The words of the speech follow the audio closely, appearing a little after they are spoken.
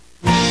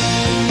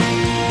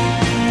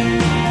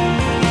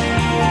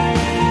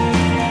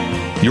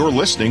You're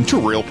listening to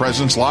Real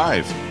Presence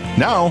Live.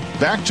 Now,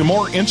 back to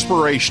more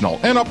inspirational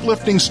and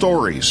uplifting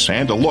stories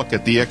and a look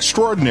at the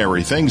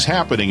extraordinary things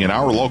happening in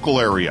our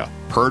local area.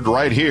 Heard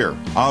right here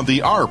on the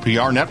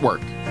RPR Network.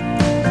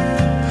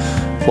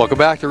 Welcome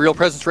back to Real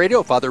Presence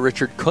Radio. Father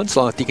Richard Kunst,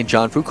 along with Deacon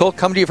John Foucault,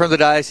 coming to you from the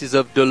Diocese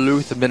of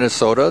Duluth,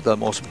 Minnesota, the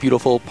most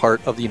beautiful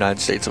part of the United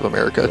States of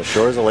America. The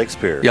shores of Lake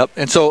Superior. Yep.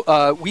 And so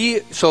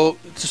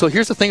so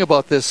here's the thing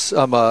about this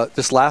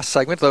this last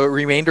segment, the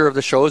remainder of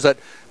the show, is that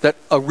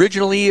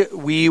originally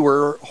we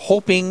were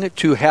hoping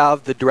to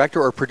have the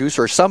director or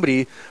producer or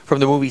somebody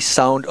from the movie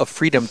Sound of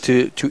Freedom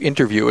to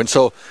interview. And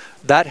so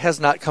that has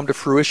not come to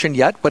fruition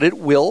yet, but it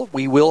will.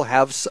 We will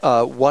have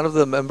one of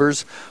the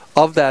members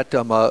of that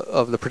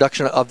of the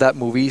production of that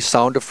movie,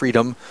 Sound of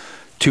Freedom,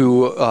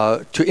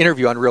 to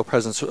interview on Real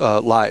Presence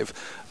Live.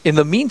 In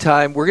the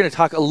meantime, we're going to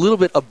talk a little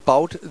bit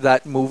about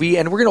that movie,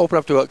 and we're going to open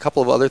up to a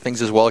couple of other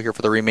things as well here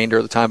for the remainder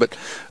of the time. But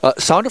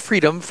Sound of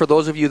Freedom, for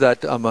those of you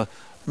that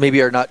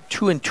maybe are not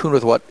too in tune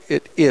with what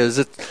it is,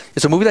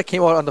 it's a movie that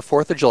came out on the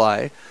 4th of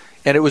July,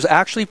 and it was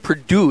actually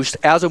produced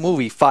as a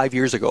movie 5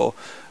 years ago,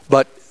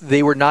 but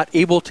they were not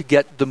able to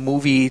get the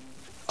movie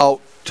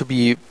out to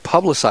be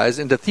publicized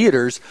into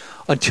theaters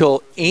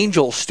until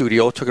Angel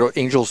Studio took it out.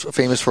 Angel's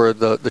famous for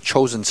the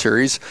Chosen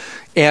series,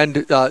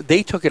 and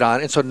they took it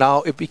on, and so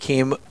now it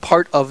became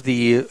part of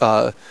the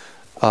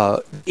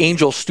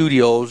Angel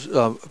Studios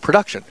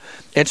production.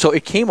 And so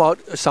it came out,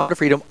 Sound of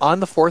Freedom,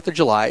 on the 4th of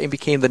July and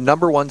became the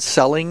number one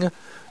selling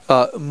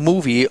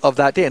movie of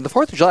that day. And the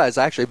 4th of July is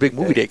actually a big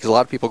movie day because a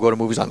lot of people go to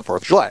movies on the 4th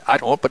of July. I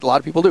don't, but a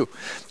lot of people do.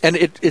 And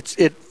it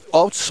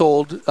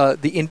outsold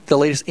the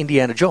latest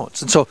Indiana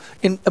Jones, and so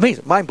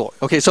amazing, mind blowing.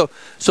 Okay, so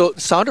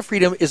Sound of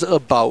Freedom is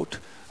about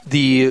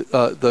the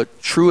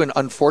true and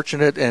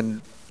unfortunate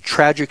and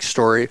tragic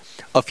story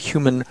of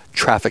human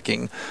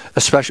trafficking,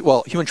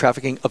 human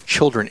trafficking of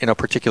children in a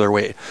particular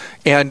way,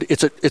 and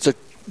it's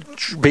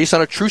based on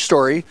a true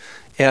story,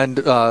 and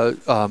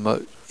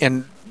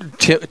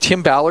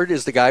Tim Ballard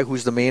is the guy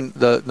who's the main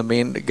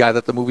guy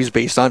that the movie's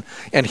based on,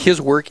 and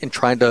his work in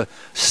trying to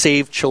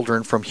save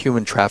children from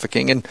human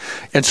trafficking.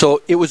 And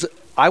so it was.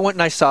 I went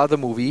and I saw the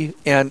movie,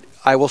 and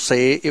I will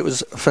say it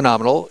was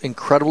phenomenal,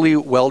 incredibly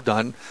well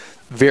done,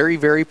 very,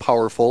 very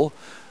powerful,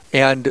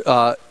 and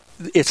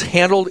it's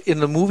handled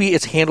in the movie.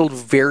 It's handled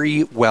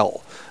very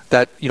well.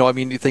 That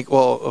you think,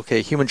 well,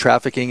 okay, human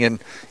trafficking and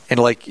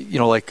that's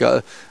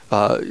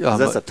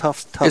a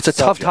tough. It's a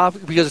tough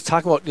topic because it's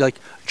talking about like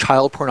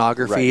child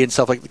pornography and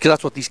stuff because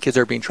that's what these kids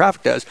are being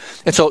trafficked as.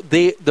 And so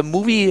the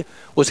movie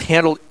was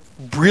handled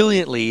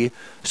brilliantly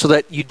so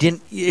that you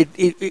didn't.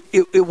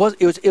 It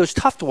was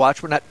tough to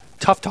watch, but not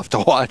tough to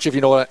watch. If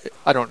you know what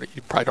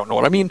you probably don't know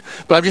what I mean,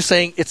 but I'm just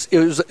saying it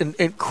was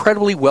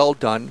incredibly well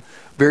done,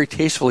 very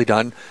tastefully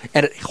done,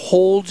 and it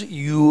holds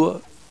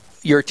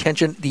your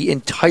attention the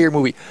entire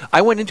movie.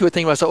 I went into it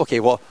thinking to myself, okay,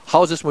 well,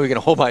 how is this movie going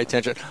to hold my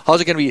attention? How's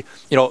it going to be,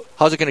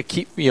 how's it going to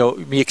keep,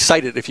 me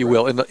excited, if you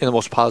will, in the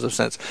most positive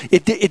sense?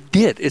 It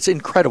did. It's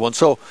incredible. And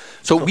so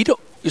we don't.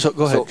 So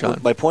go ahead, John.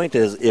 My point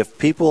is, if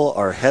people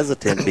are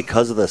hesitant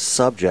because of the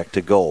subject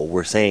to go,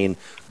 we're saying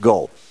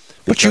go.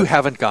 But you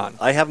haven't gone.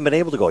 I haven't been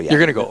able to go yet. You're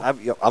going to go. I'm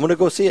going to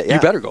go see it. Yeah.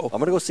 You better go. I'm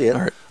going to go see it.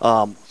 All right.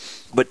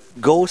 But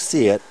go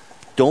see it.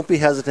 Don't be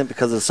hesitant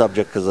because of the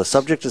subject, because the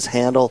subject is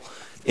handled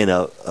in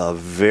a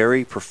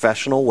very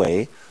professional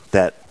way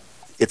that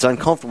it's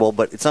uncomfortable,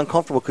 but it's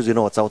uncomfortable because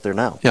it's out there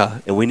now. Yeah.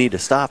 And we need to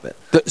stop it.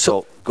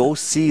 So go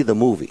see the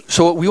movie.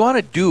 So what we want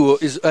to do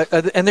is,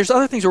 and there's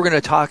other things we're going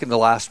to talk in the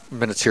last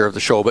minutes here of the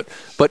show, but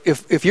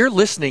if you're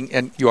listening,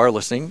 and you are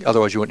listening,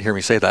 otherwise you wouldn't hear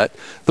me say that,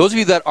 those of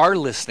you that are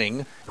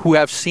listening who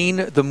have seen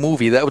the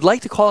movie that would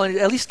like to call and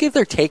at least give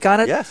their take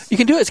on it, yes, you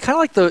can do it. It's kind of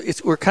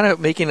like we're kind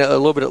of making it a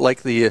little bit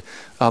like the,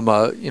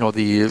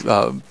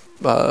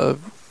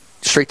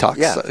 Straight Talk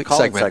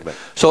segment.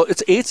 So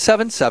it's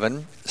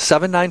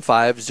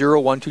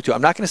 877-795-0122. I'm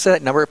not going to say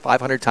that number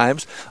 500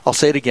 times. I'll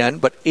say it again,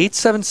 but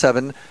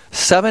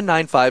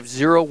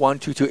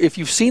 877-795-0122. If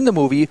you've seen the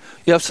movie,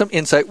 you have some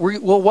insight,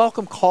 we'll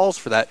welcome calls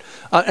for that.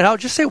 And I'll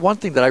just say one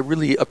thing that I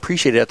really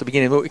appreciated at the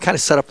beginning. It kind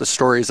of set up the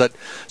story is that,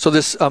 so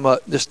this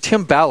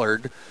Tim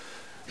Ballard,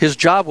 his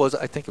job was,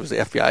 I think it was the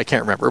FBI, I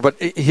can't remember, but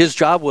his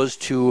job was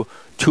to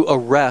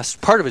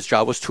arrest, part of his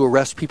job was to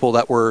arrest people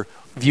that were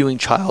viewing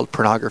child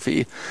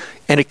pornography.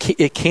 And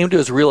it came to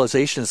his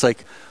realization, it's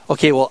like,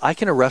 okay, well, I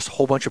can arrest a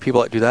whole bunch of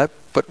people that do that,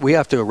 but we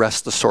have to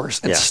arrest the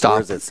source and stop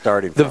where's it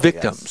starting the from?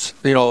 victims,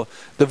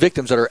 the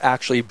victims that are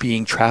actually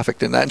being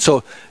trafficked in that. And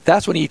so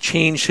that's when he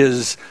changed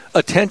his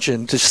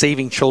attention to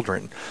saving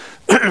children.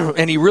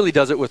 And he really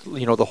does it with,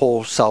 the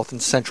whole South and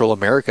Central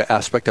America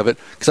aspect of it,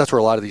 because that's where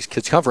a lot of these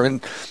kids come from.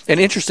 And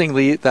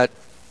interestingly,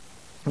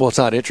 it's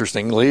not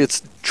interestingly,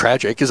 it's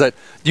tragic, is that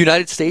the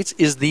United States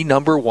is the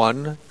number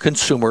one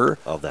consumer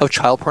of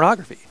child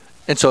pornography.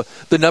 And so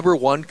the number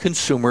one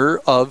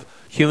consumer of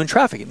human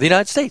trafficking, the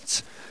United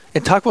States.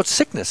 And talk about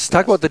sickness,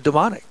 talk about the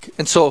demonic.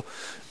 And so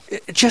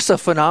just a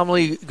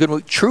phenomenally good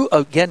movie. True,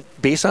 again,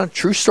 based on a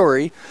true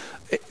story.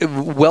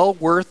 well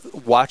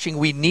worth watching.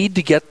 We need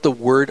to get the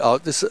word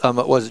out. This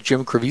was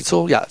Jim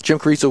Caviezel. Yeah, Jim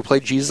Caviezel, who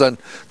played Jesus on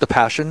The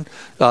Passion.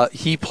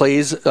 He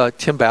plays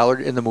Tim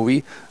Ballard in the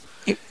movie.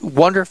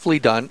 Wonderfully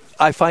done.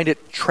 I find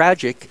it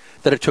tragic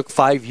that it took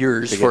 5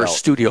 years for a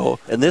studio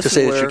to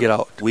say it should get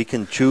out. We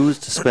can choose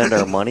to spend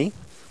our money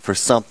for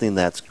something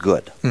that's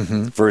good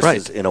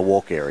versus in a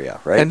woke area,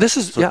 right? And this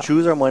is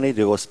choose our money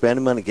to go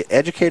spend money, get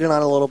educated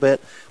on it a little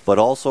bit, but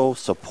also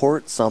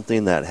support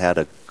something that had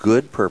a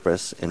good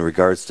purpose in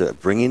regards to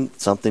bringing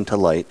something to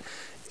light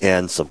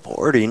and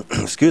supporting,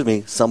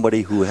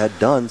 somebody who had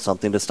done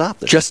something to stop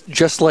this.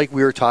 Just like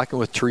we were talking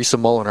with Teresa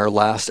Mull in our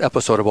last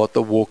episode about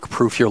the woke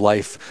proof your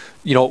life,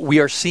 we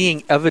are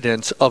seeing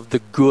evidence of the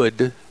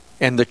good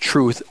and the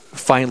truth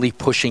finally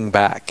pushing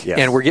back. Yes.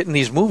 And we're getting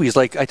these movies,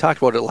 like I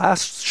talked about it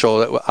last show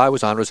that I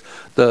was on, was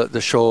the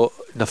show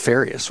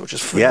Nefarious, which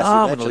is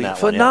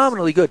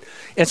phenomenally good.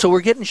 And so we're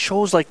getting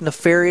shows like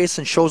Nefarious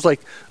and shows like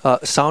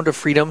Sound of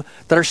Freedom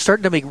that are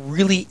starting to make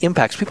really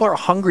impacts. People are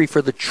hungry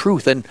for the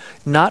truth and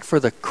not for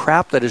the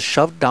crap that is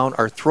shoved down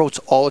our throats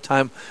all the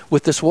time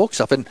with this woke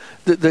stuff. And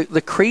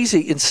the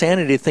crazy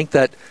insanity to think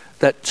that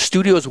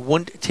studios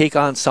wouldn't take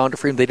on Sound of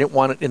Freedom, they didn't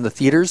want it in the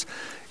theaters.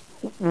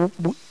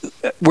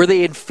 Were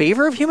they in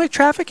favor of human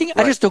trafficking? Right.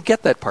 I just don't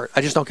get that part.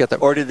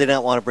 Or did they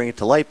not want to bring it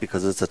to light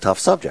because it's a tough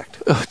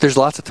subject? There's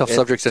lots of tough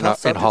subjects in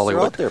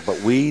Hollywood out there,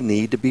 but we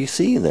need to be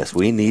seeing this.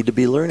 We need to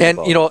be learning. And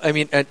about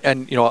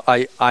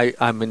it.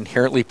 I'm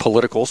inherently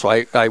political,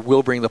 so I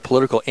will bring the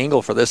political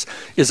angle for this.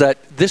 Is that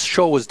this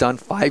show was done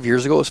 5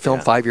 years ago? It was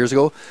filmed 5 years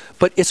ago,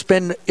 but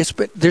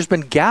there's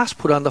been gas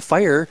put on the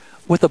fire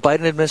with the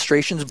Biden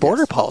administration's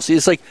border policy.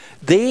 It's like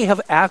they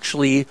have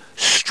actually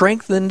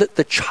strengthened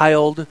the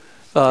child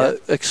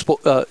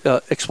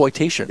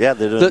exploitation. Yeah,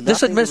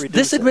 this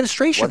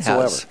administration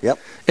has. Yep.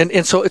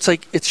 And so it's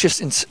like it's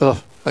just anyhow.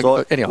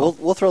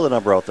 We'll throw the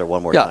number out there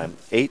one more time.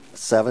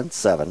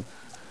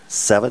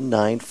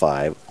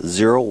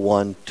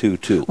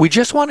 877-795-0122. We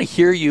just want to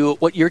hear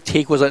what your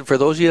take was on. For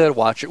those of you that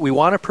watch it, we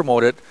want to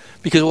promote it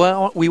because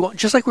we want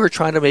just like we were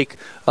trying to make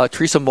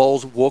Teresa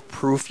Mull's Woke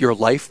Proof Your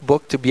Life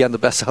book to be on the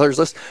bestsellers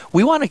list.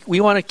 We want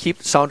to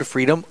keep Sound of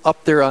Freedom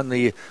up there on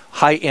the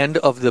high end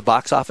of the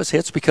box office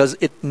hits because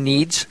it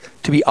needs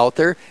to be out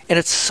there, and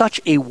it's such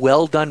a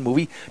well done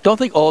movie. Don't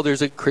think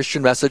there's a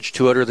Christian message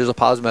to it or there's a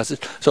positive message,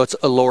 so it's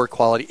a lower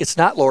quality. It's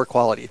not lower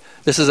quality.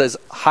 This is as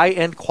high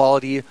end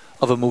quality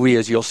of a movie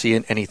as you'll see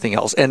in anything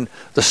else, and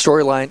the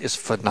storyline is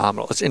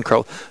phenomenal. It's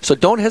incredible. So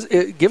don't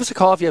give us a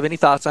call if you have any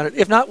thoughts on it.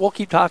 If not, we'll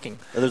keep talking.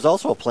 And there's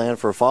also a plan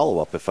for a follow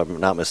up, if I'm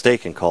not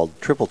mistaken, called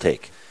Triple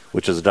Take,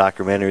 which is a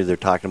documentary they're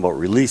talking about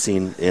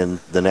releasing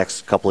in the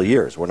next couple of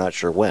years. We're not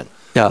sure when.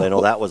 Yeah, but I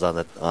know that was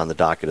on the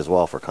docket as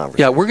well for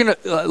conversation. Yeah, we're gonna,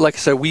 like I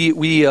said,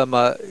 we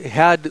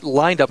had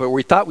lined up, or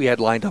we thought we had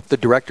lined up the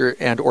director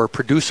and or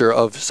producer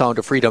of Sound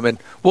of Freedom, and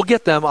we'll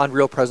get them on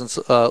Real Presence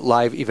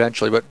Live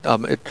eventually. But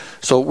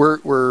so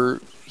we're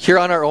here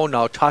on our own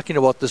now, talking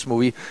about this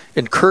movie,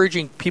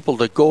 encouraging people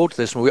to go to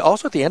this movie.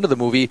 Also, at the end of the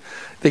movie,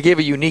 they gave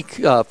a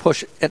unique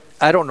push, and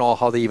I don't know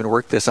how they even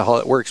work this or how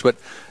it works, but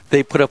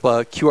they put up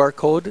a QR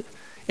code.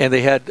 And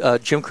they had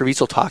Jim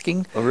Caviezel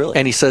talking. Oh, really?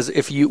 And he says,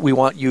 we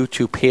want you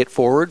to pay it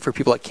forward for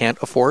people that can't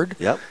afford.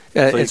 Yep.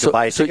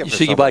 So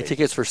you can buy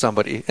tickets for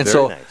somebody. And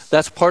Very nice.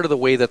 That's part of the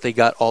way that they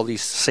got all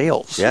these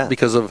sales. Yeah.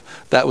 Because of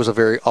that was a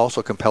very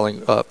also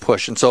compelling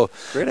push. And so,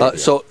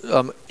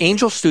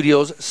 Angel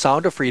Studios,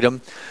 Sound of Freedom.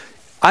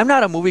 I'm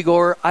not a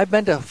moviegoer. I've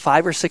been to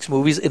 5 or 6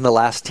 movies in the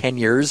last 10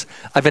 years.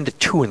 I've been to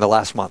 2 in the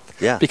last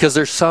month. Yeah. Because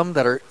there's some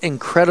that are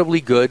incredibly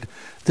good.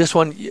 This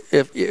one,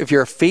 if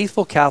you're a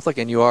faithful Catholic,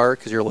 and you are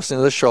because you're listening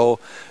to the show,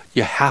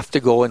 you have to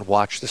go and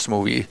watch this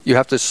movie. You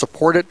have to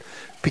support it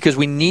because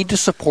we need to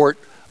support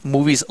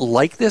movies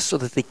like this so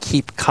that they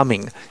keep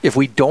coming. If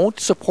we don't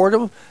support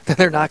them, then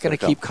they're not going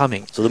to keep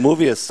coming. So the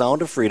movie is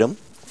Sound of Freedom.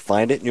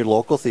 Find it in your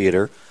local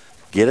theater.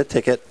 Get a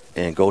ticket.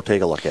 And go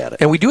take a look at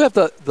it. And we do have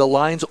the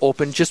lines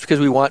open just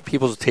because we want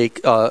people to take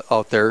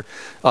out there.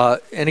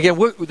 And again,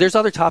 there's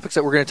other topics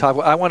that we're going to talk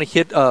about. I want to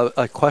hit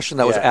a question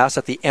that was asked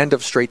at the end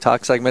of Straight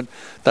Talk segment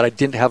that I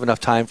didn't have enough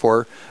time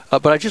for.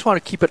 But I just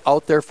want to keep it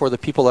out there for the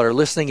people that are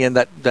listening in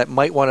that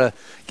might want to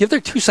give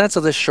their 2 cents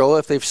of this show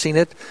if they've seen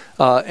it,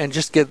 and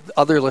just give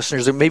other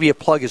listeners and maybe a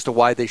plug as to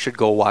why they should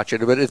go watch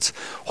it. But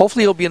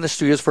hopefully it'll be in the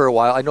studios for a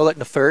while. I know that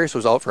Nefarious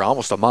was out for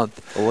almost a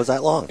month. What was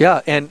that long?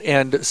 Yeah,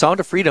 and Sound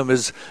of Freedom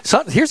is.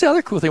 Here's the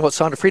other cool thing about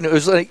Sound of Freedom.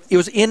 It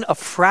was in a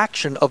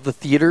fraction of the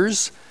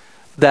theaters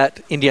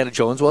that Indiana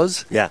Jones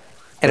was. Yeah.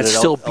 And it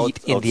still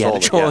beat Indiana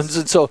Jones. Yes.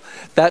 And so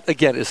that,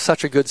 again, is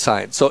such a good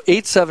sign. So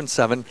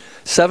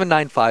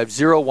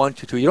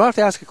 877-795-0122. You don't have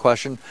to ask a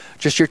question,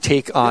 just your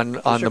take on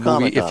the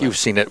movie if you've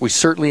seen it. We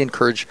certainly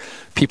encourage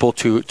people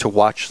to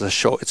watch the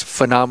show. It's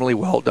phenomenally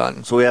well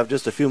done. So we have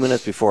just a few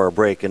minutes before our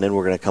break, and then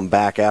we're going to come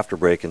back after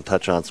break and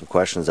touch on some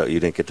questions that you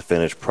didn't get to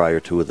finish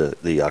prior to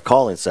the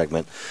call-in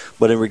segment.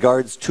 But in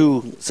regards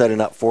to setting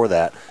up for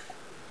that,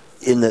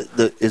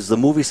 is the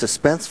movie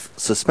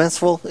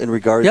suspenseful in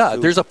regards to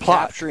there's a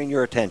plot capturing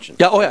your attention?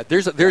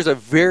 There's a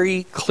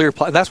very clear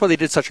plot, and that's why they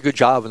did such a good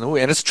job in the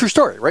movie, and it's a true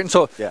story, right? And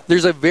so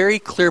there's a very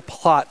clear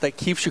plot that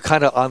keeps you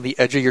kind of on the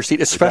edge of your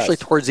seat, especially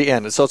towards the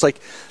end. And so it's like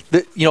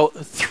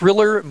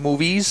thriller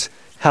movies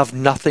have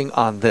nothing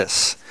on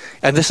this,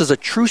 and this is a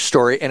true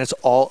story, and it's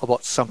all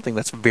about something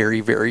that's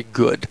very, very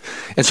good.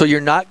 And so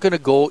you're not going to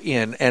go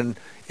in and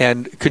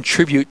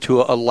contribute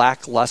to a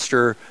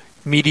lackluster,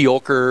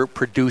 mediocre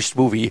produced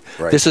movie.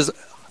 Right. This is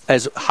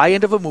as high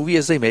end of a movie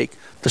as they make.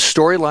 The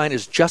storyline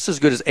is just as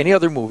good as any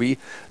other movie.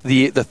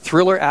 The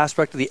thriller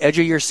aspect, the edge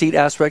of your seat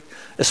aspect,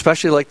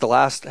 especially like the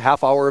last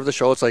half hour of the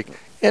show. It's like,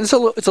 and it's a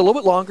little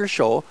bit longer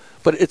show,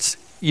 but it's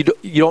you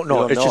don't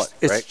know it.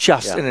 It's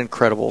just an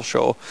incredible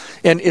show,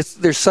 and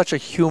there's such a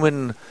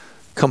human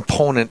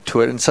component to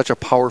it and such a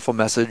powerful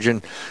message,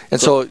 and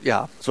so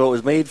it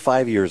was made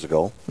 5 years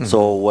ago. Mm-hmm.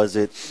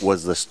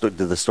 So did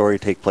the story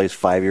take place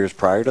 5 years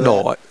prior to that?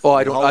 No,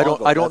 I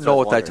don't know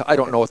what that I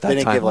don't know what that they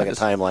didn't time give like is.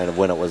 A timeline of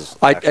when it was.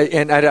 I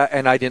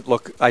didn't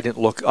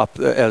look up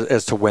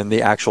as to when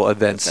the actual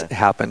events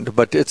happened,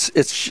 but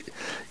it's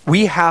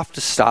we have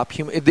to stop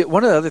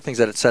one of the other things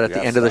that it said at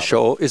the end of the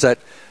show is that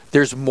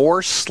there's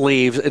more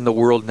slaves in the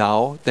world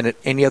now than at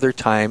any other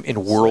time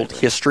in world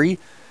history.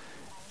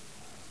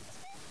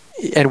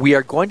 And we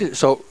are going to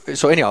so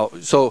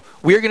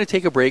we are going to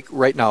take a break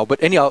right now.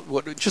 But anyhow,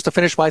 just to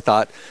finish my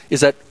thought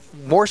is that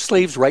more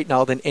slaves right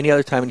now than any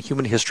other time in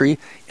human history,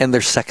 and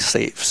they're sex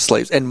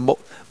slaves, and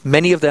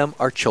many of them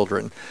are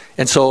children.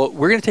 And so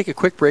we're going to take a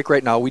quick break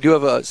right now. We do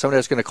have someone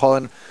that's going to call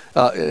in,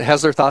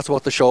 has their thoughts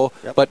about the show,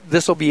 but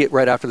this will be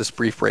right after this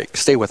brief break.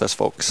 Stay with us,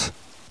 folks.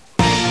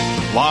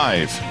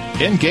 Live,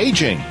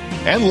 engaging,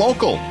 and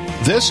local.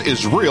 This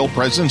is Real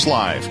Presence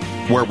Live,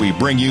 where we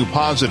bring you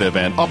positive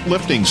and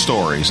uplifting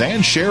stories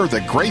and share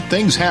the great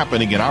things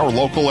happening in our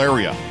local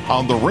area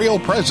on the Real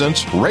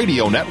Presence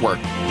Radio Network.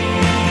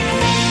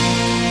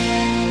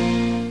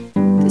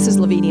 This is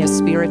Lavinia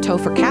Spirito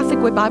for Catholic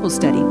Way Bible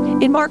Study.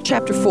 In Mark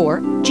chapter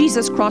 4,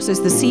 Jesus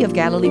crosses the Sea of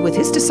Galilee with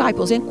his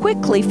disciples and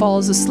quickly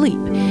falls asleep,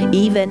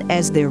 even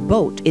as their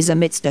boat is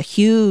amidst a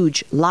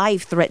huge,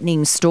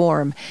 life-threatening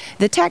storm.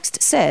 The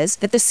text says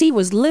that the sea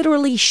was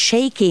literally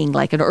shaking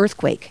like an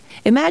earthquake.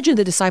 Imagine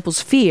the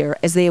disciples' fear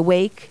as they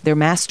awake their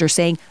master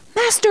saying,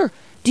 "Master,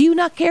 do you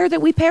not care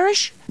that we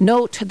perish?"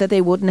 Note that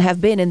they wouldn't have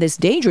been in this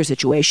dangerous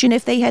situation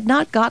if they had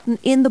not gotten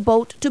in the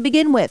boat to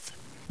begin with.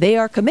 They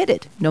are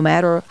committed, no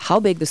matter how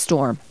big the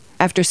storm.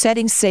 After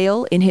setting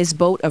sail in his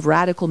boat of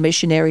radical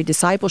missionary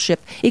discipleship,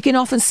 it can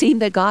often seem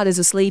that God is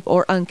asleep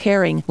or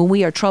uncaring when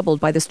we are troubled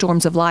by the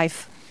storms of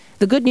life.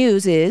 The good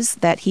news is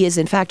that he is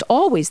in fact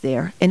always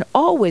there and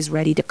always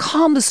ready to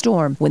calm the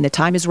storm when the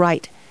time is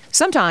right.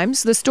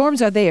 Sometimes the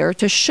storms are there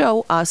to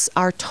show us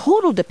our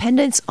total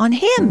dependence on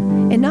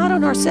him and not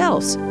on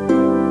ourselves.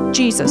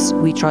 Jesus,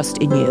 we trust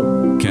in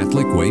you.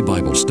 Catholic Way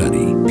Bible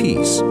Study.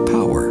 Peace,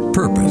 power,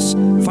 purpose.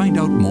 Find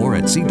out more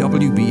at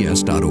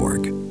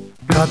cwbs.org.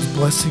 God's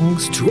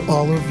blessings to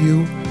all of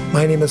you.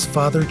 My name is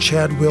Father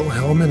Chad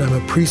Wilhelm, and I'm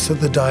a priest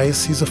of the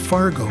Diocese of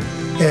Fargo.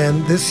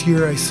 And this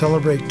year I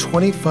celebrate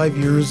 25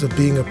 years of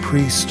being a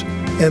priest.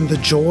 And the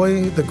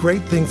joy, the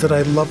great things that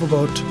I love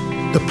about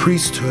the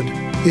priesthood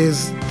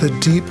is the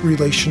deep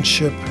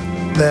relationship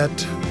that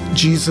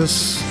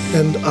Jesus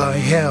and I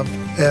have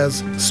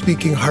as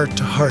speaking heart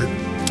to heart.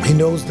 He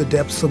knows the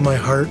depths of my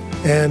heart,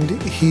 and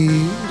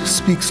he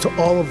speaks to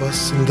all of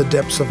us in the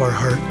depths of our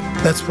heart.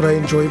 That's what I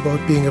enjoy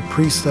about being a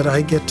priest, that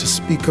I get to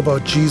speak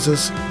about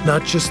Jesus,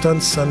 not just on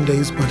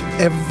Sundays, but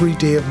every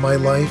day of my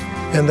life,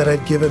 and that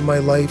I've given my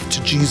life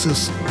to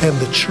Jesus and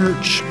the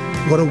church.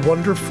 What a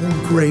wonderful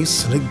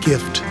grace and a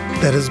gift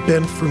that has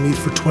been for me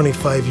for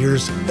 25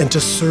 years, and to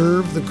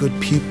serve the good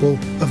people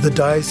of the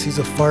Diocese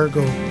of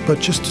Fargo, but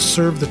just to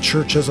serve the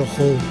church as a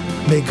whole.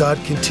 May God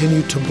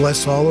continue to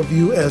bless all of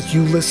you as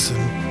you listen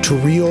to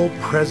Real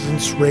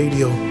Presence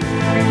Radio.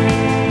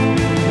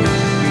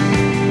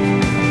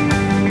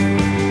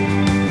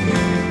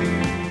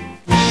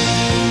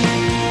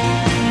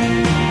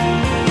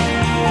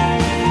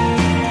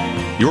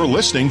 You're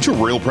listening to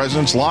Real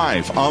Presence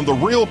Live on the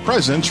Real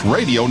Presence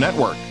Radio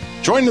Network.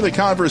 Join in the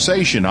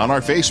conversation on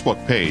our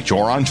Facebook page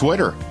or on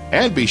Twitter.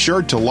 And be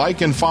sure to like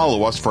and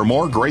follow us for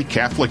more great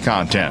Catholic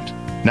content.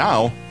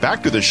 Now,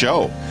 back to the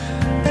show.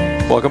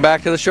 Welcome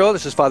back to the show.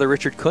 This is Father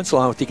Richard Kunst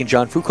along with Deacon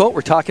John Foucault.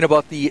 We're talking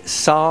about the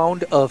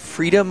Sound of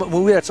Freedom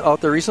movie that's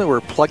out there recently.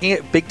 We're plugging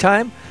it big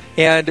time.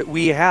 And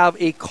we have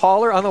a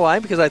caller on the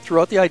line because I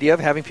threw out the idea of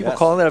having people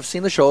call in that have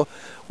seen the show.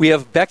 We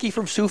have Becky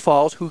from Sioux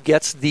Falls who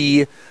gets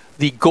the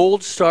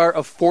Gold Star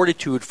of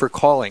Fortitude for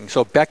calling.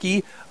 So,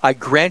 Becky, I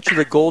grant you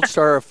the Gold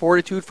Star of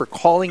Fortitude for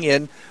calling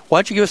in. Why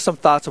don't you give us some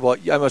thoughts about,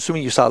 I'm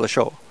assuming you saw the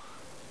show.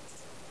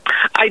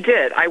 I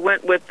did. I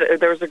went with,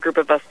 there was a group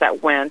of us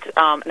that went,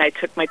 and I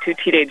took my 2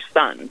 teenage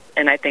sons,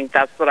 and I think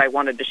that's what I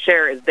wanted to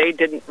share, is they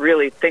didn't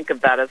really think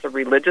of that as a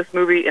religious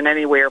movie in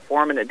any way or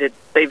form, and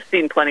they've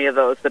seen plenty of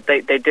those, but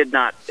they did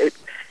not.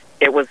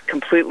 It was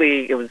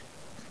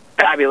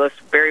fabulous,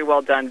 very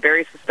well done,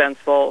 very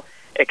suspenseful.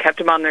 It kept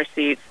them on their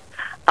seats.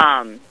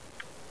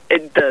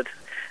 The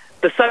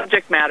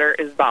subject matter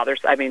is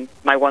bothersome. I mean,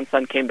 my one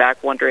son came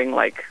back wondering,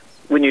 like,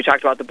 when you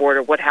talked about the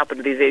border, what happened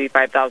to these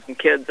 85,000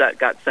 kids that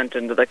got sent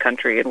into the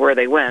country and where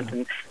they went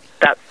and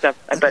that stuff.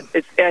 But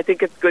I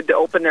think it's good to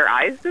open their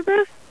eyes to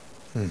this,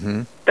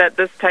 that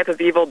this type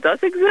of evil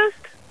does exist.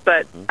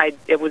 But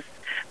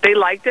they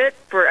liked it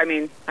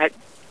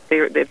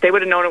if they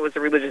would have known it was a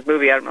religious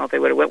movie, I don't know if they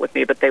would have went with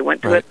me, but they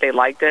went to it, they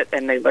liked it,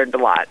 and they learned a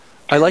lot.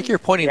 I like your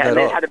pointing that out.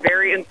 It had a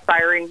very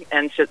inspiring,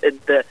 and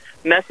the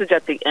message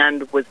at the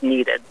end was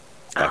needed.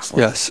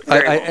 Excellent. Yes,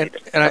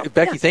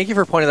 Becky, thank you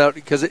for pointing that out,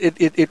 because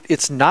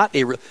it's not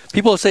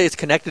people say it's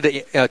connected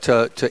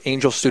to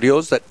Angel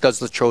Studios that does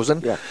The Chosen,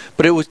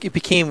 but it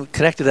became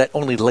connected to that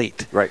only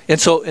late. Right. And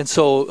so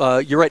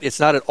you're right. It's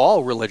not at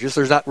all religious.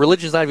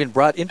 Religion's not even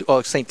brought into.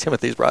 Oh, St.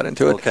 Timothy's brought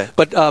into it. Okay.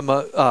 But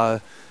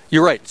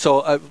you're right.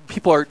 So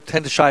people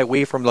tend to shy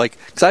away from,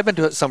 because I've been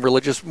to some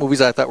religious movies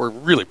that I thought were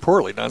really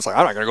poorly done. It's like,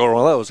 I'm not going to go to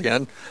one of those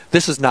again.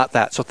 This is not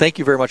that. So thank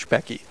you very much,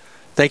 Becky.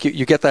 Thank you.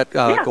 You get that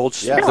gold.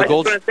 Yeah. I just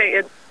want to say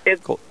it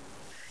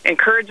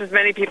encourage as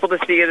many people to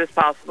see it as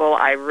possible.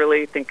 I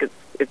really think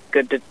it's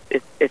good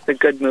it's a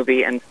good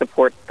movie and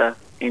support the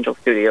Angel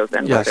Studios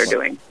and what they're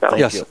doing.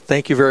 So.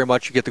 Thank you very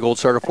much. You get the gold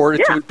star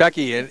forwarded to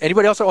Becky. And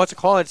anybody else that wants to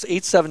call in, it's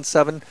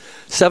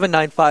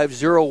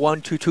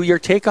 877-795-0122. Your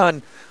take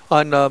on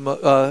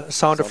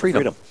Sound of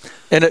Freedom.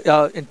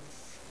 And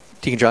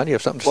Deacon John, you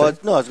have something to say? Well,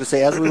 no, I was going to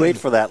say, as we wait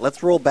for that,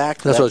 let's roll back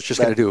to That's what I was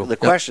just going to do. The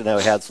question that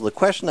we had. So the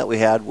question that we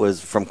had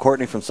was from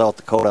Courtney from South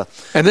Dakota.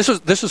 And this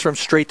was from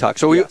Straight Talk.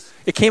 So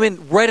it came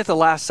in right at the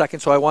last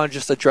second, so I want to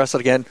just address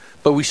it again.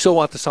 But we still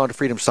want the Sound of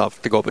Freedom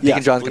stuff to go. But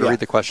Deacon John's going to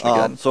read the question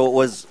again. So it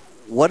was,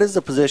 what is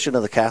the position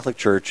of the Catholic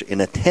Church in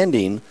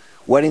attending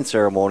wedding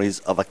ceremonies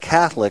of a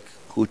Catholic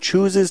who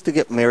chooses to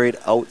get married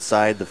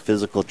outside the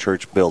physical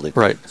church building?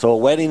 Right. So a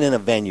wedding in a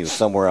venue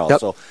somewhere else.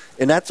 Yep. So,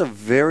 and that's a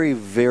very,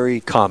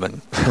 very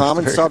common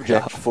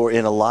subject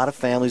in a lot of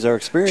families are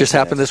experiencing. Just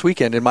happened this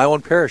weekend in my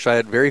own parish. I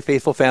had a very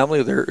faithful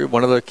family.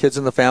 One of the kids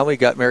in the family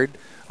got married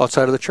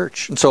outside of the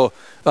church. And so,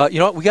 you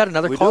know what? We got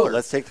another caller.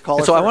 Let's take the caller.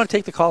 And so first. I want to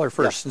take the caller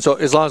first. Yeah. And so,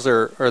 as long as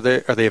are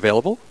they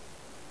available?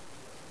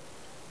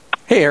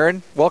 Hey,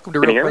 Aaron. Welcome to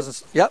Real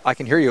Presence. Yeah, I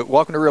can hear you.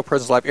 Welcome to Real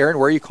Presence Live. Aaron,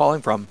 where are you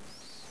calling from?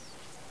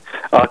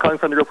 Calling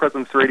from the Real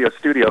Presence Radio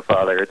studio,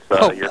 Father. It's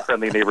your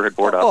friendly neighborhood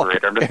board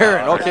operator. I'm just,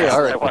 Aaron, okay,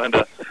 all right. I wanted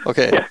to,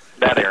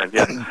 that Aaron,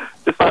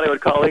 Just thought I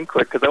would call in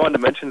quick because I wanted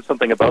to mention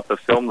something about the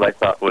film that I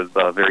thought was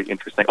very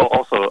interesting. Oh,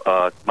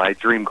 also, my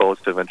dream goal is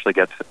to eventually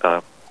get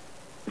Jim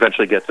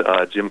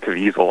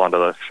Caviezel onto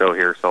the show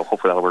here, so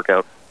hopefully that'll work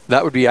out.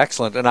 That would be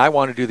excellent, and I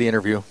want to do the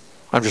interview.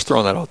 I'm just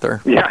throwing that out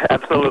there. Yeah,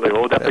 absolutely.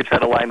 We'll definitely try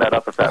to line that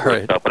up if that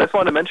works out. But I just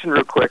wanted to mention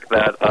real quick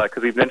that,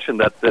 because we've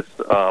mentioned that this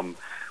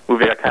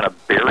movie got kind of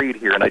buried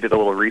here, and I did a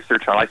little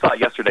research on it. I saw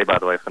it yesterday, by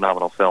the way,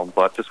 phenomenal film,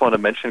 but just wanted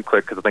to mention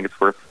quick, because I think it's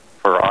worth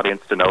for our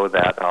audience to know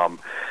that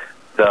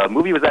the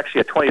movie was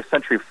actually a 20th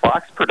Century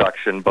Fox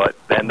production, but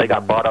then they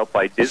got bought out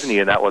by Disney,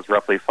 and that was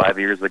roughly 5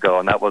 years ago,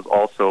 and that was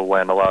also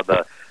when a lot of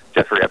the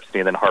Jeffrey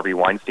Epstein and Harvey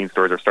Weinstein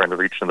stories are starting to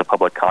reach into the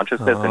public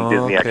consciousness, and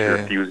Disney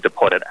actually refused to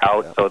put it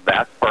out. So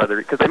that's part of the...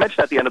 Because they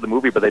mentioned at the end of the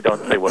movie, but they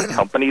don't say what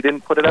company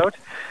didn't put it out.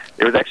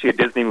 It was actually a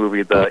Disney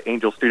movie. The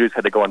Angel Studios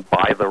had to go and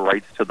buy the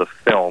rights to the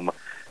film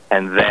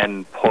and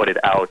then put it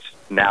out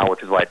now,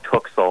 which is why it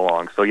took so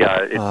long. So,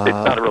 it's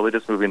not a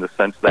religious movie in the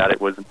sense that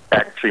it was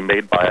actually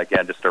made by,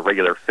 again, just a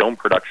regular film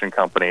production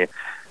company,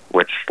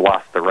 which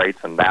lost the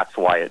rights, and that's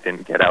why it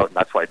didn't get out, and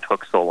that's why it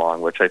took so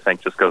long, which I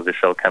think just goes to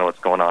show kind of what's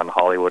going on in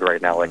Hollywood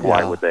right now. Like,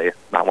 why would they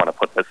not want to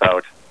put this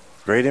out?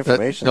 Great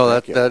information.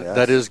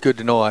 That is good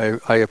to know.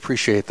 I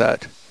appreciate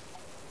that.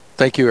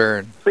 Thank you,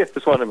 Aaron. So,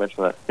 just wanted to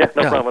mention that. Yeah,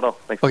 no problem at all.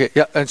 Thanks. Okay,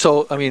 and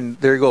so, I mean,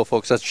 there you go,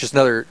 folks. That's just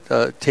another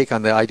take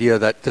on the idea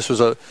that this was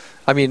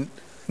I'm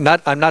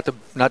not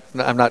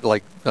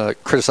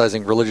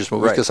criticizing religious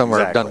movies because some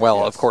are done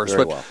well, of course,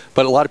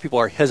 but a lot of people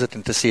are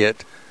hesitant to see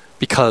it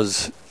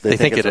because they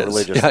think it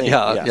is.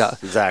 Yeah,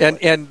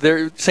 exactly.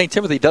 And St.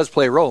 Timothy does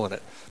play a role in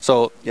it.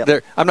 So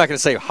I'm not going to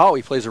say how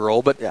he plays a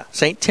role, but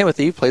St.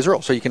 Timothy plays a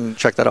role, so you can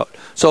check that out.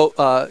 So,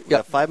 we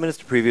have 5 minutes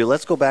to preview.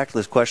 Let's go back to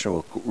this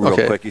question real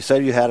quick. You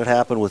said you had it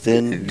happen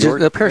within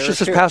the parish just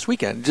this past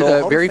weekend.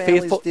 So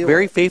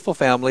very faithful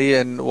family,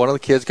 and one of the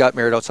kids got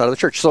married outside of the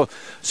church. So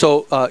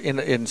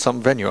in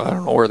some venue, I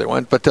don't know where they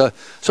went, but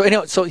so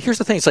here's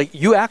the thing: it's like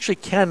you actually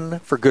can,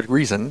 for good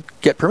reason,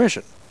 get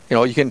permission. You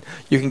know, you can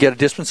get a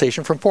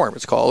dispensation from form,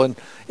 it's called,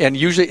 and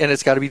usually, and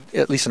it's got to be,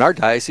 at least in our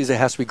diocese, it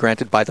has to be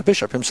granted by the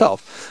bishop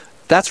himself.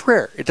 That's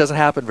rare. It doesn't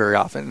happen very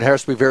often. There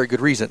has to be very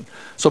good reason.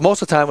 So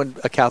most of the time when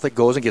a Catholic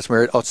goes and gets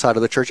married outside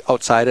of the church,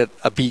 outside at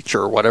a beach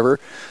or whatever,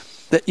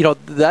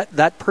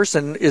 that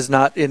person is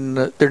not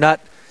in. They're not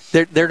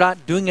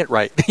doing it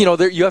right.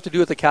 You have to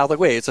do it the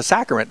Catholic way. It's a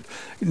sacrament.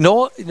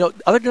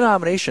 Other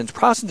denominations,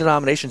 Protestant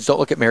denominations, don't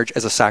look at marriage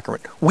as a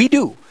sacrament. We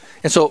do.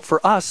 And so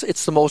for us,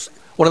 it's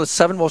one of the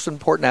 7 most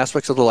important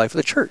aspects of the life of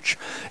the church.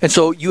 And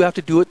so you have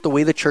to do it the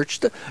way the church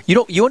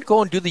you don't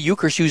go and do the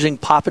Eucharist using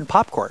pop and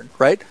popcorn,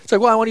 right? It's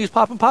like, well, I want to use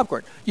pop and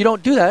popcorn. You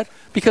don't do that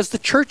because the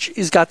church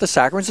has got the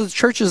sacraments. The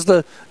church is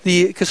the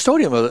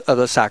custodian of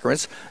the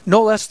sacraments,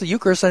 no less the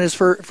Eucharist than is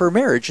for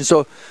marriage. And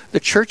so the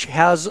church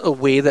has a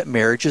way that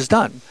marriage is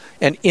done.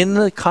 And in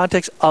the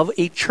context of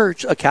a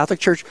church, a Catholic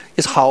church,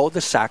 is how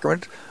the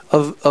sacrament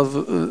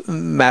of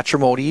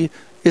matrimony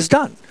is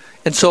done.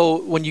 And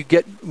so when you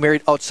get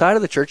married outside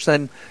of the church,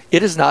 then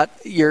it's not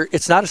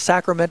a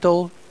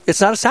sacramental,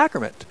 it's not a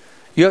sacrament.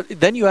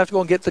 Then you have to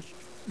go and get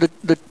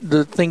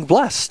the thing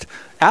blessed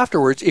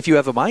afterwards if you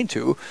have a mind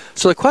to.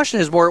 So the question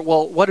is more,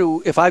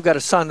 well, if I've got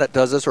a son that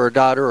does this, or a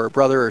daughter or a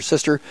brother or a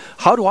sister,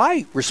 how do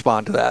I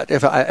respond to that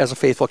as a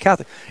faithful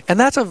Catholic? And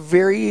that's a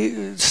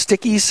very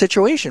sticky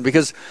situation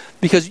because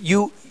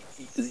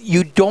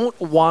you don't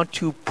want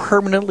to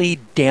permanently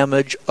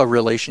damage a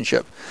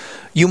relationship.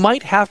 You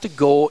might have to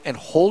go and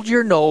hold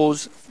your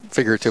nose,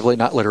 figuratively,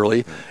 not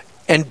literally,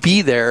 and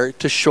be there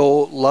to show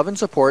love and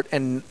support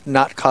and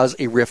not cause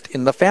a rift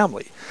in the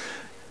family.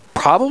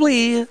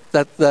 Probably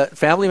that the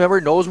family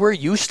member knows where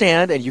you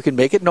stand and you can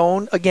make it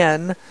known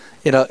again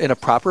in a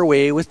proper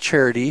way with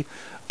charity.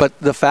 But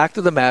the fact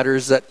of the matter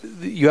is that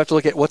you have to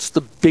look at what's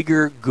the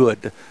bigger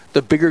good.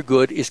 The bigger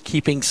good is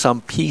keeping some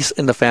peace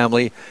in the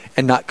family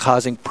and not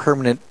causing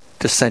permanent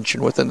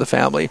dissension within the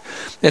family.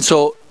 And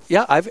so,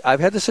 yeah, I've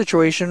had the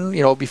situation,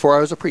 before I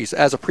was a priest.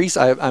 As a priest,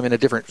 I'm in a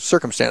different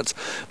circumstance.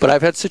 But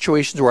I've had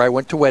situations where I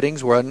went to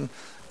weddings where I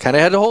kind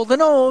of had to hold the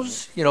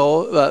nose,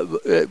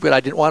 but I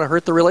didn't want to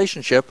hurt the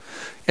relationship.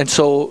 And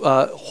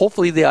so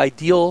hopefully the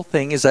ideal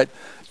thing is that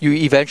you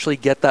eventually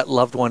get that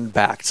loved one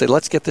back. Say,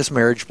 let's get this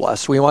marriage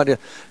blessed. We want to,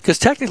 because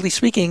technically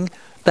speaking,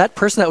 that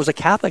person that was a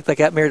Catholic that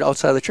got married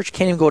outside of the church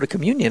can't even go to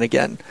communion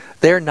again.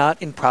 They're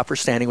not in proper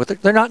standing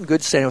they're not in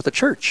good standing with the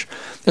church.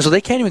 And so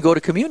they can't even go to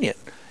communion.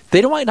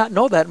 They might not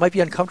know that. It might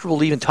be uncomfortable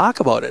to even talk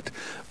about it.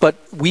 But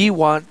we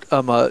want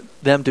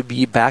them to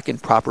be back in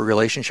proper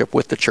relationship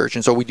with the church.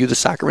 And so we do the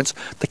sacraments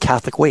the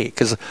Catholic way,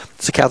 because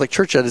it's the Catholic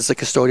Church that is the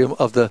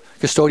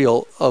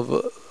custodial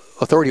of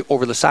authority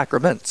over the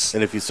sacraments.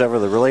 And if you sever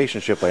the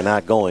relationship by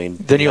not going,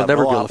 then you'll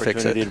never be able to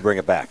fix it. To bring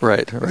it back.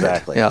 Right.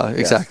 Exactly. Yeah,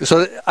 exactly.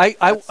 So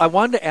I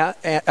wanted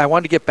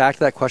to get back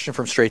to that question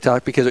from Straight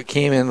Talk because it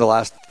came in the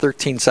last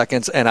 13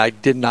 seconds and I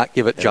did not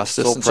give it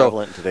justice. It's so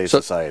prevalent in today's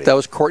society. That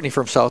was Courtney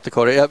from South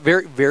Dakota. Yeah,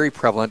 very, very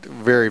prevalent.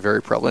 Very,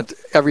 very prevalent.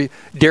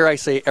 Dare I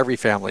say, every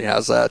family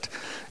has that.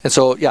 And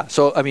so, yeah.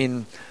 So, I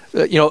mean,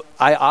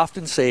 I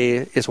often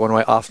say, it's one of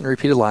my often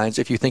repeated lines,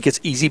 if you think it's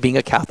easy being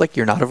a Catholic,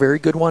 you're not a very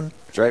good one.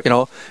 That's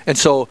right. And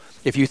so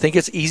if you think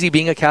it's easy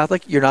being a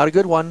Catholic, you're not a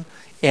good one.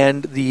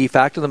 And the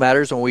fact of the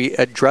matter is when we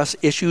address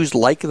issues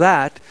like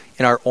that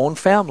in our own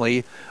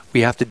family,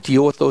 we have to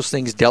deal with those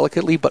things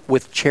delicately, but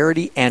with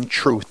charity and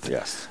truth.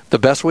 Yes. The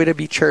best way to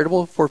be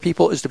charitable for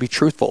people is to be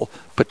truthful,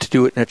 but to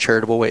do it in a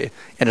charitable way.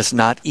 And it's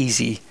not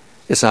easy.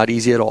 It's not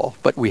easy at all,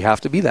 but we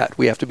have to be that.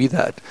 We have to be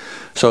that.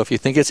 So if you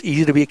think it's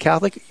easy to be a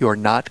Catholic, you're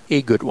not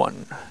a good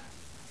one.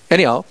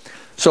 Anyhow,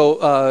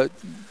 so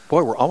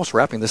boy, we're almost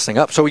wrapping this thing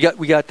up. So we got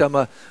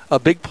a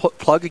big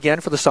plug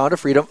again for the Sound of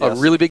Freedom. Yes. A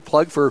really big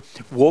plug for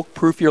Woke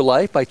Proof Your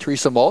Life by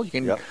Teresa Mull. You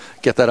can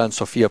get that on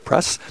Sophia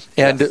Press,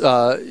 and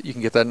you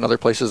can get that in other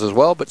places as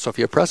well. But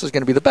Sophia Press is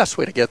going to be the best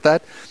way to get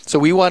that. So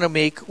we want to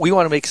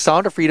make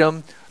Sound of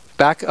Freedom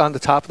back on the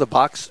top of the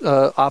box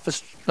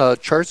office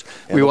charts.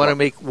 We want to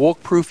make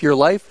Woke Proof Your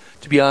Life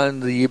to be on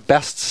the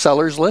best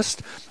sellers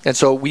list. And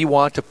so we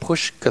want to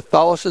push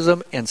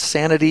Catholicism and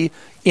sanity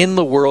in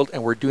the world,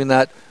 and we're doing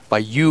that by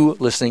you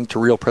listening to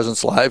Real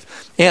Presence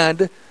Live.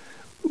 And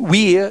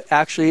we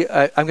actually,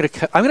 I'm going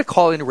to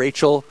call in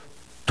Rachel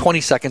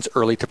 20 seconds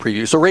early to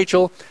preview. So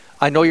Rachel,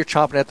 I know you're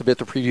chomping at the bit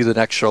to preview the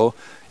next show,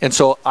 and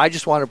so I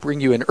just want to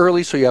bring you in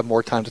early so you have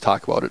more time to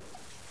talk about it.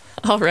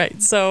 All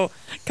right, so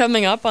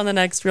coming up on the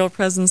next Real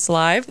Presence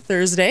Live,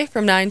 Thursday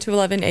from 9 to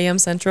 11 a.m.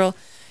 Central,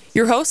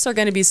 your hosts are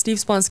going to be Steve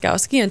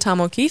Splonskowski and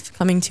Tom O'Keefe,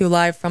 coming to you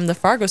live from the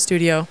Fargo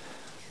studio.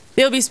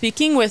 They'll be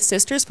speaking with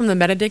sisters from the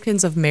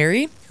Benedictines of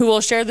Mary, who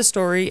will share the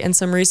story and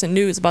some recent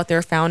news about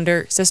their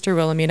founder, Sister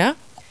Wilhelmina.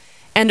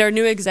 And our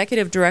new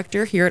executive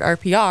director here at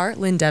RPR,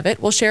 Lynn Devitt,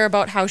 will share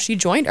about how she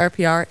joined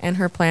RPR and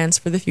her plans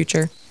for the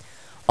future.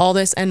 All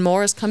this and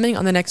more is coming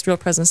on the next Real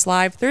Presence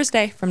Live,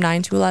 Thursday from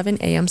 9 to 11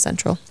 a.m.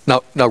 Central.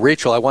 Now,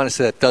 Rachel, I want to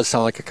say that does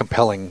sound like a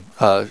compelling...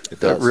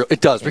 It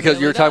does,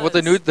 because you're talking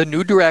about the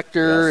new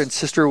director and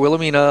Sister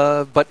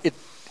Wilhelmina, but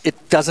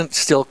it doesn't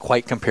still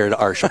quite compare to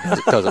our show,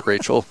 does it,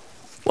 Rachel?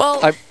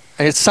 Well...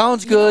 it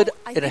sounds good,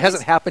 and it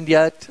hasn't happened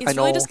yet. It's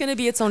really just going to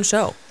be its own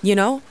show,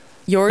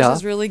 Yours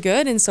is really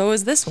good, and so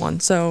is this one.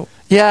 So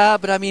yeah,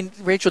 but I mean,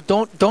 Rachel,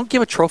 don't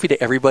give a trophy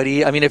to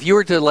everybody. I mean, if you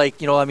were to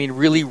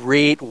really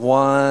rate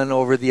one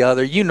over the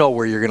other,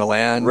 where you're going to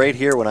land. Right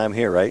here when I'm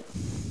here, right?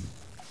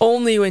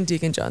 Only when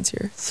Deacon John's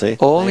here. See,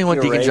 only when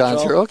Deacon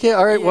John's here. Okay,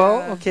 all right.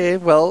 Yeah.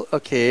 Well,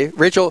 okay.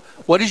 Rachel,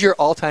 what is your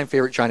all-time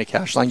favorite Johnny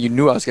Cash song? You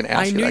knew I was going to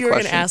ask you that question. I knew you were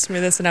going to ask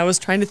me this, and I was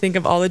trying to think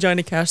of all the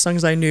Johnny Cash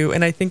songs I knew,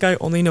 and I think I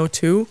only know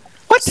two.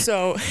 What?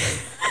 So,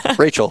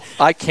 Rachel,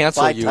 I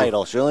cancel By you.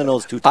 title. She only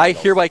knows 2 I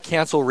titles. hereby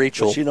cancel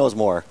Rachel. But she knows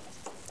more.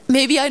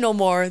 maybe I know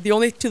more. The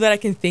only 2 that I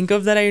can think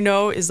of that I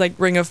know is like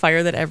Ring of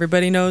Fire that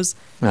everybody knows.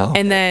 No.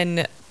 And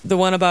then the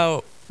one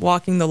about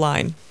walking the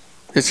line.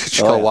 It's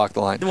called Walk the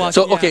Line.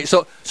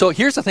 So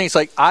here's the thing. It's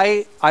like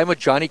I'm a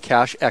Johnny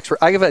Cash expert.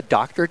 I have a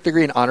doctorate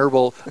degree in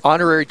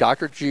honorary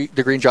doctorate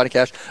degree in Johnny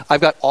Cash. I've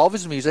got all of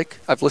his music.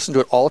 I've listened to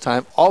it all the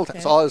time.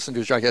 So all I listen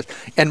to is Johnny Cash.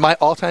 And my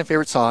all-time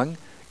favorite song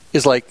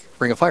is like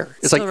Ring of Fire.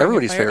 It's like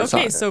everybody's favorite song.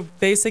 Okay, so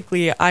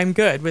basically I'm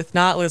good with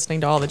not listening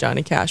to all the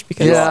Johnny Cash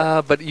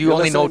because but you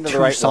only know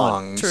 2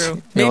 songs.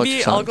 True. You know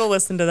Maybe I'll go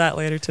listen to that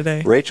later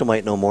today. Rachel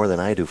might know more than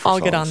I do for I'll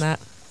songs. get on that.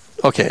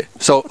 Okay,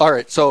 so all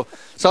right, so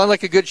sound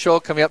like a good show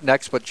coming up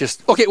next, but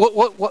just okay.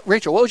 What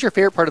Rachel? What was your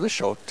favorite part of this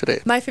show today?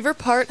 My favorite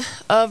part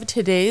of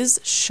today's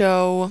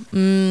show,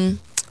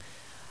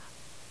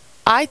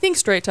 I think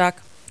Straight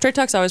Talk. Straight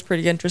Talk's always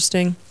pretty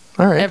interesting.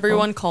 All right,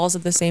 everyone calls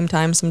at the same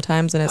time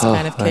sometimes, and it's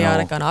kind of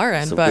chaotic on our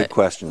end. Some but good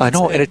questions. I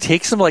know, and it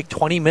takes them like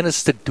 20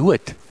 minutes to do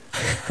it.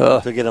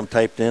 To get them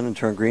typed in and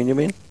turn green, you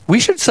mean?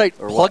 We should start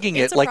plugging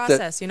it's it a like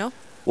process, you know.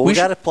 Well, we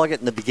got to plug it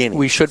in the beginning.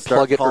 We should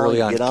plug it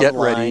early on. Get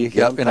ready.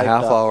 Get in a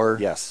half hour.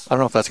 Yes. I don't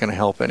know if that's going to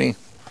help any.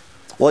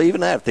 Well,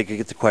 even that, if they could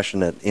get the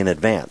question in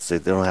advance, they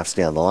don't have to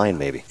stay on the line,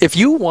 maybe. If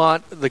you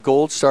want the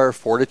Gold Star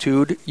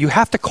Fortitude, you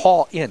have to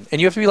call in. And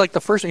you have to be like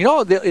the first. You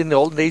know, in the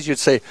olden days, you'd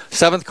say,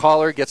 7th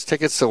caller gets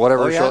tickets to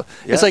whatever show.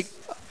 Yes. It's like,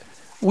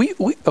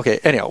 okay,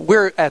 anyhow,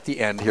 we're at the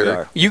end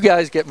here. You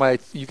guys get my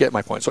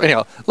point. So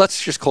anyhow,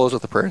 let's just close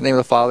with a prayer. In the name of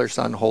the Father,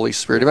 Son, Holy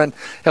Spirit. Amen.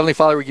 Heavenly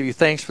Father, we give you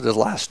thanks for the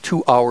last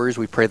 2 hours.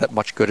 We pray that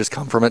much good has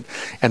come from it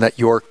and that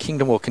your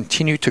kingdom will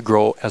continue to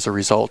grow as a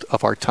result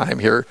of our time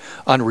here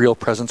on Real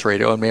Presence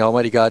Radio. And may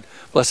Almighty God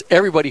bless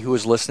everybody who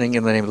is listening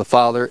in the name of the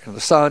Father and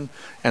the Son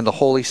and the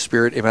Holy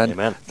Spirit. Amen.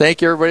 Amen.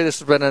 Thank you, everybody. This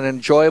has been an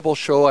enjoyable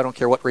show. I don't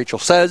care what Rachel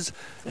says.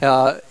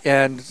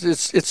 And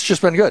it's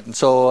just been good. And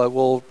so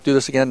we'll do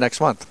this again next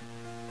month.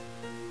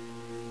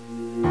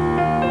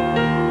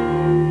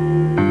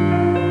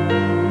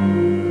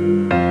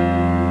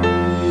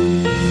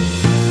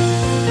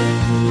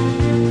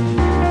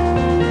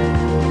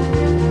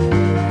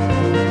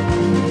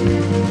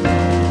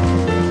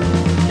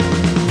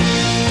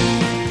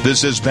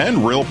 This has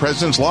been Real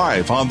Presence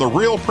Live on the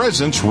Real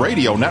Presence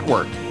Radio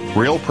Network.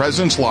 Real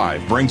Presence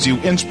Live brings you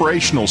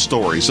inspirational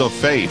stories of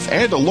faith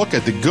and a look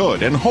at the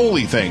good and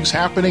holy things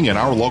happening in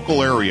our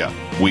local area.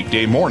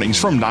 Weekday mornings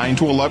from 9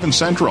 to 11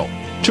 Central.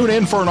 Tune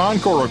in for an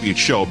encore of each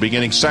show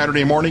beginning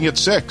Saturday morning at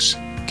 6.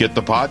 Get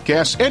the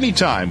podcast any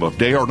time of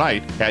day or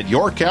night at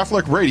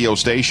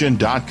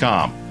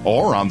yourcatholicradiostation.com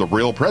or on the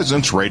Real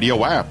Presence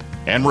Radio app.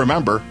 And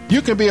remember,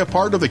 you can be a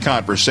part of the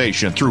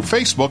conversation through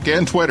Facebook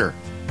and Twitter.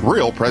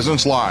 Real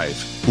Presence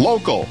Live.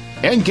 Local,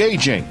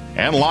 engaging,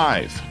 and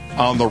live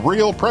on the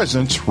Real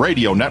Presence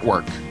Radio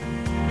Network.